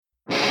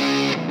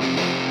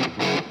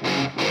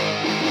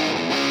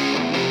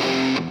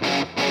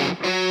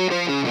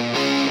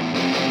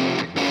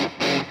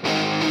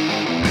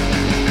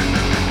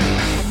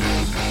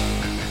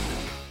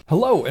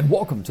Hello and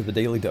welcome to the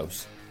Daily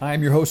Dose. I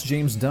am your host,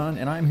 James Dunn,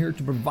 and I'm here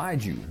to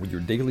provide you with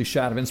your daily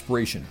shot of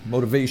inspiration,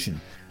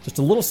 motivation, just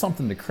a little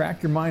something to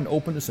crack your mind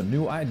open to some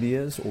new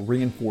ideas or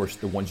reinforce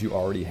the ones you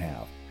already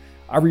have.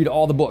 I read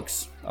all the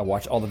books, I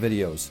watch all the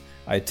videos,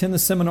 I attend the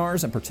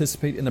seminars and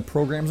participate in the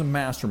programs and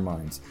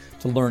masterminds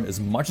to learn as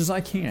much as I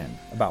can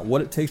about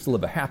what it takes to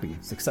live a happy,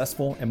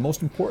 successful, and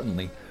most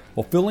importantly,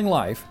 fulfilling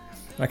life.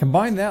 And I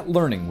combine that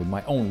learning with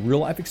my own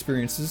real-life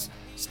experiences,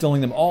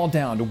 distilling them all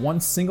down to one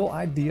single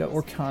idea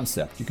or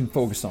concept you can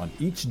focus on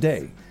each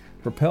day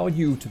to propel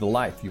you to the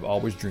life you've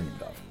always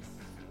dreamed of.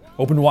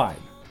 Open wide.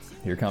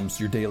 Here comes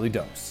your Daily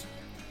Dose.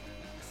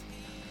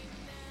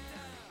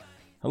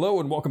 Hello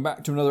and welcome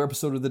back to another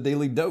episode of the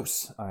Daily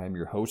Dose. I am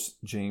your host,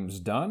 James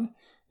Dunn,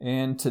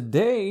 and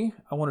today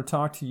I want to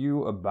talk to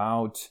you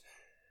about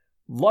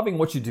loving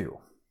what you do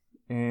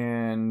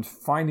and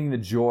finding the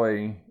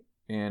joy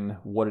in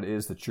what it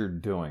is that you're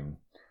doing.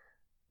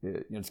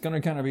 It's going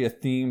to kind of be a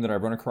theme that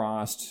I've run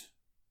across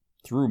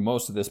through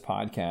most of this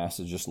podcast,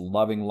 is just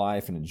loving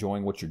life and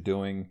enjoying what you're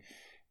doing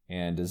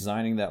and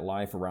designing that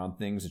life around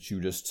things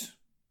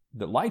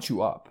that light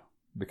you up.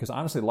 Because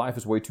honestly, life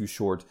is way too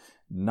short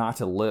not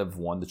to live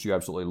one that you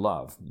absolutely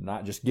love.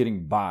 Not just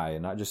getting by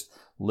and not just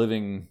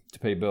living to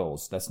pay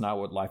bills. That's not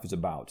what life is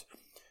about.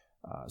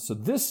 So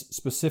this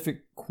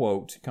specific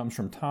quote comes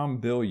from Tom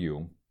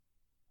Bilyeu.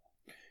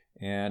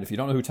 And if you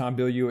don't know who Tom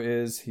Bilyeu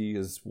is, he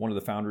is one of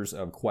the founders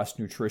of Quest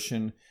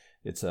Nutrition.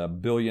 It's a $1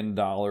 billion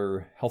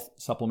health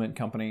supplement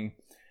company.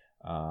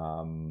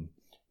 And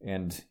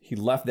he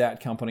left that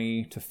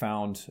company to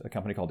found a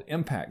company called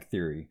Impact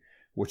Theory,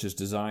 which is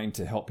designed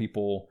to help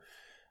people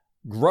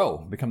grow,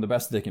 become the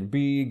best they can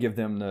be, give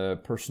them the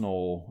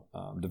personal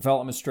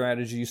development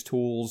strategies,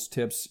 tools,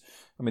 tips.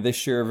 I mean, they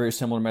share very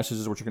similar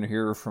messages, which you're going to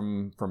hear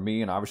from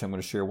me, and obviously I'm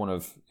going to share one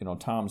of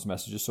Tom's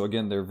messages. So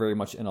again, they're very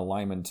much in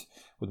alignment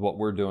with what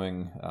we're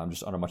doing,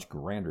 just on a much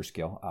grander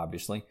scale,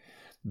 obviously.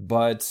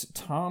 But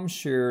Tom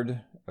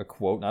shared a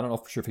quote, and I don't know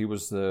for sure if he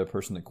was the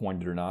person that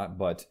coined it or not,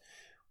 but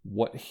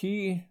what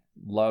he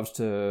loves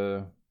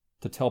to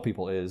tell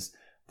people is,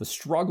 the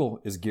struggle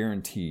is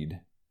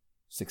guaranteed,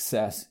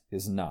 success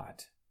is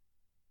not.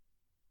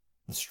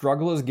 The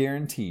struggle is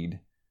guaranteed,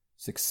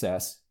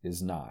 success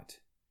is not.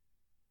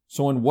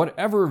 So in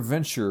whatever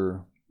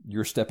venture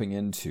you're stepping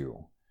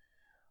into,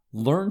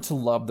 learn to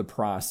love the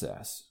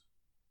process.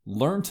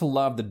 Learn to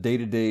love the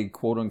day-to-day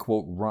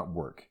quote-unquote grunt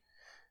work.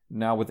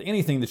 Now, with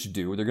anything that you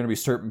do, there are going to be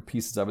certain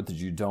pieces of it that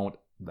you don't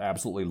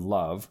absolutely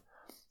love,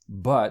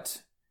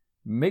 but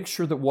make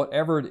sure that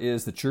whatever it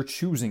is that you're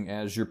choosing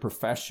as your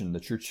profession,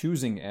 that you're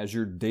choosing as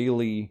your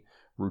daily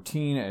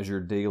routine, as your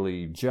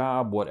daily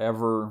job,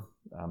 whatever,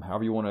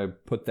 however you want to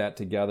put that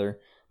together,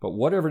 but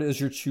whatever it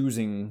is you're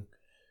choosing,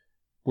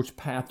 which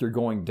path you're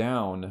going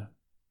down,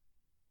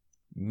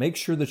 make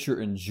sure that you're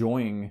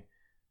enjoying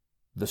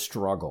the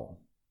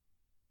struggle.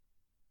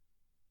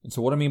 And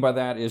so what I mean by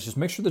that is just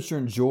make sure that you're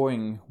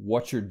enjoying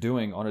what you're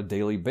doing on a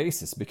daily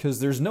basis, because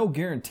there's no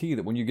guarantee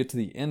that when you get to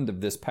the end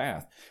of this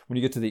path, when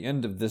you get to the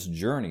end of this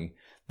journey,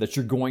 that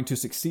you're going to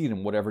succeed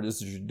in whatever it is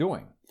that you're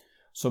doing.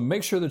 So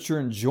make sure that you're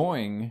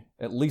enjoying,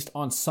 at least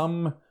on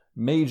some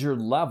major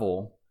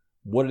level,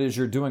 what it is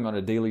you're doing on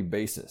a daily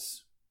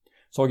basis.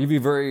 So I'll give you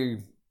a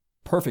very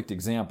perfect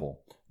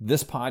example.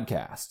 This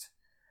podcast.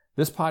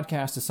 This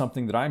podcast is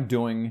something that I'm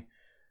doing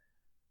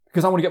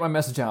because I want to get my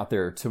message out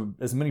there to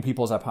as many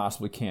people as I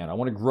possibly can. I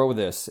want to grow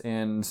this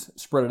and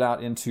spread it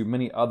out into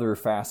many other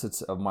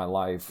facets of my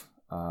life,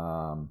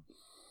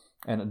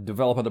 and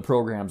develop other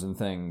programs and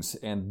things.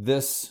 And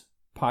this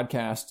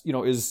podcast,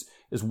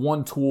 is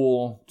one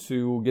tool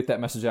to get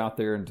that message out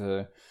there and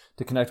to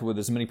connect with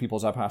as many people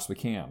as I possibly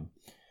can.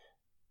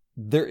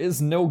 There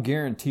is no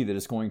guarantee that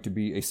it's going to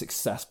be a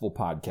successful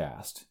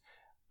podcast.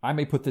 I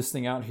may put this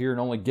thing out here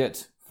and only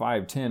get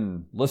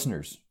 5-10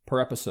 listeners per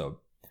episode.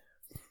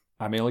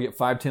 I may only get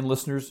 5-10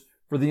 listeners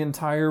for the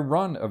entire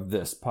run of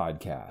this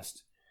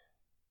podcast.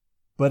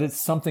 But it's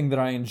something that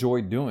I enjoy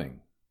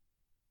doing.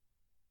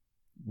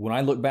 When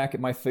I look back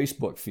at my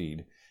Facebook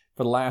feed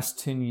for the last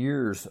 10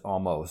 years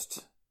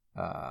almost,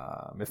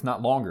 if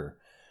not longer,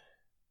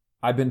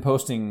 I've been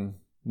posting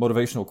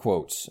motivational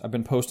quotes. I've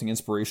been posting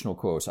inspirational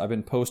quotes. I've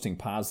been posting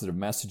positive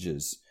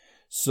messages.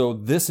 So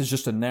this is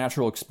just a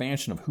natural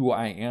expansion of who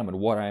I am and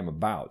what I am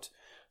about.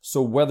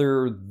 So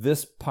whether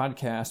this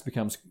podcast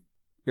becomes,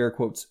 air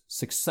quotes,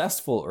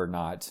 successful or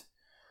not,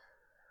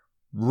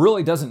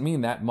 really doesn't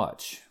mean that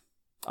much.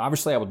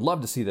 Obviously, I would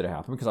love to see that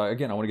happen because, I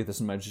want to get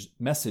this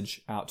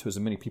message out to as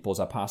many people as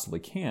I possibly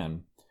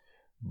can.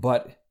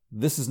 But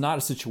this is not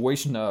a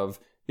situation of,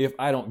 if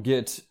I don't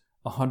get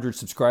 100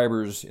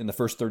 subscribers in the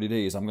first 30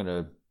 days, I'm going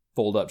to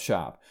fold up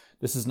shop.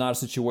 This is not a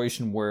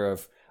situation where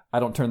if I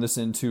don't turn this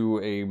into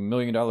a $1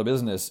 million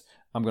business,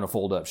 I'm going to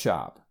fold up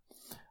shop.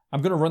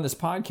 I'm going to run this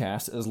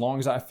podcast as long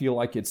as I feel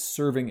like it's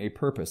serving a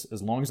purpose,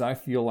 as long as I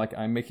feel like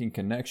I'm making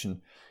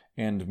connection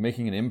and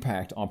making an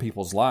impact on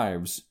people's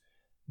lives.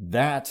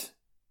 That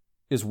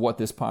is what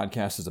this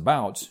podcast is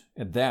about,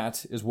 and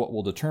that is what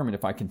will determine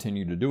if I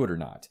continue to do it or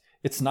not.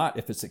 It's not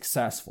if it's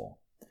successful.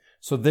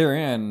 So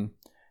therein,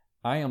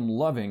 I am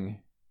loving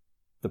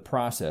the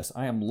process.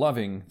 I am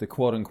loving the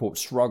quote-unquote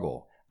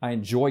struggle. I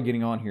enjoy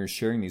getting on here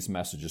sharing these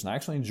messages, and I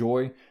actually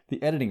enjoy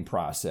the editing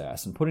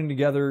process and putting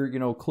together,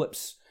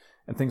 clips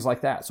and things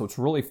like that. So it's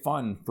really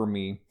fun for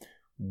me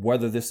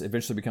whether this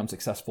eventually becomes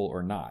successful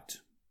or not.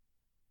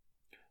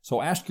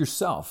 So ask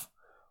yourself,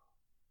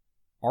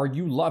 are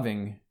you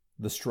loving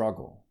the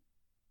struggle?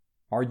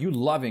 Are you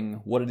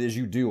loving what it is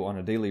you do on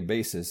a daily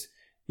basis,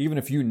 even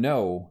if you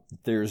know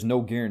that there's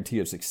no guarantee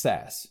of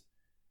success?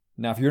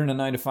 Now, if you're in a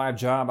 9-to-5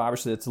 job,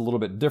 obviously it's a little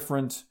bit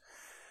different,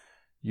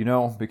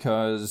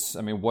 because,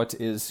 what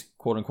is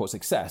quote-unquote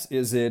success?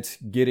 Is it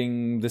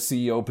getting the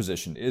CEO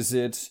position? Is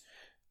it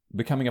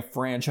becoming a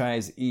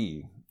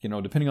franchisee?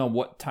 Depending on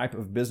what type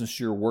of business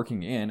you're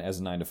working in as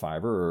a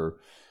 9-to-5er or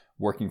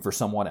working for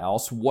someone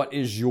else, what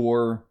is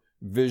your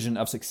vision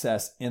of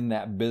success in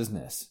that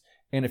business?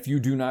 And if you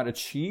do not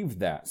achieve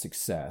that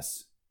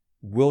success,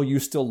 will you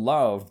still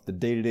love the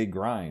day-to-day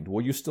grind?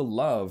 Will you still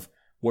love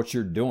what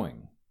you're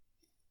doing?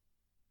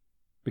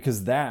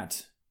 Because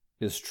that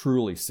is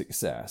truly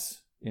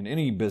success. In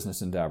any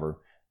business endeavor,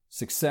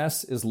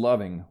 success is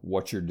loving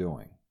what you're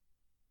doing.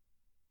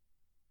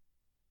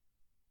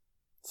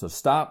 So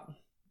stop,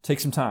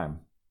 take some time,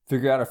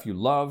 figure out if you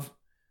love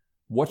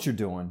what you're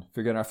doing,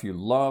 figure out if you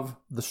love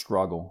the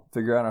struggle,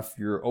 figure out if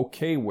you're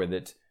okay with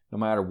it, no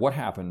matter what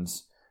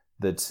happens,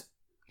 that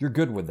you're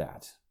good with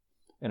that.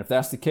 And if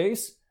that's the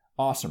case,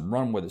 awesome,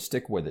 run with it,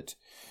 stick with it.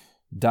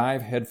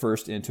 Dive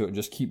headfirst into it and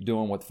just keep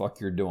doing what the fuck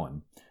you're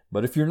doing.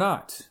 But if you're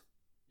not,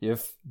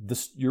 if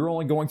you're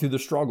only going through the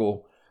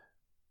struggle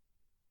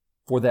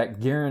for that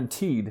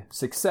guaranteed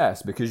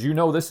success, because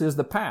this is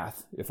the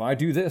path. If I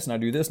do this, and I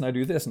do this, and I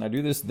do this, and I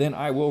do this, then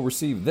I will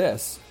receive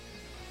this.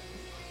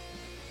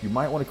 You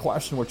might want to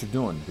question what you're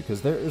doing,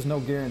 because there is no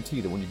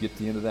guarantee that when you get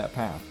to the end of that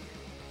path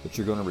that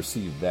you're going to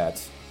receive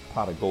that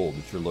pot of gold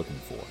that you're looking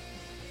for.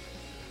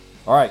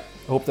 All right,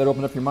 hope that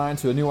opened up your mind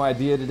to a new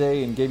idea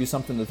today and gave you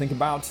something to think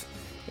about.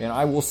 And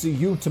I will see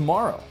you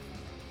tomorrow.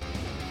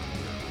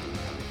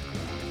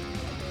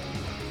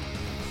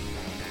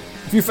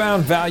 If you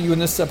found value in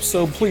this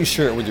episode, please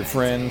share it with your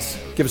friends.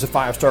 Give us a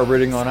 5-star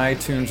rating on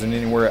iTunes and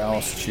anywhere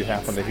else that you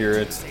happen to hear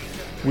it.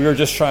 We are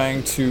just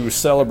trying to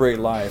celebrate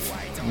life,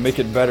 make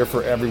it better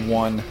for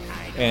everyone,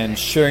 and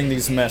sharing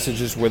these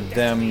messages with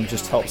them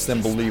just helps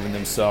them believe in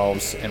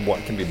themselves and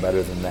what can be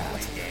better than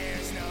that.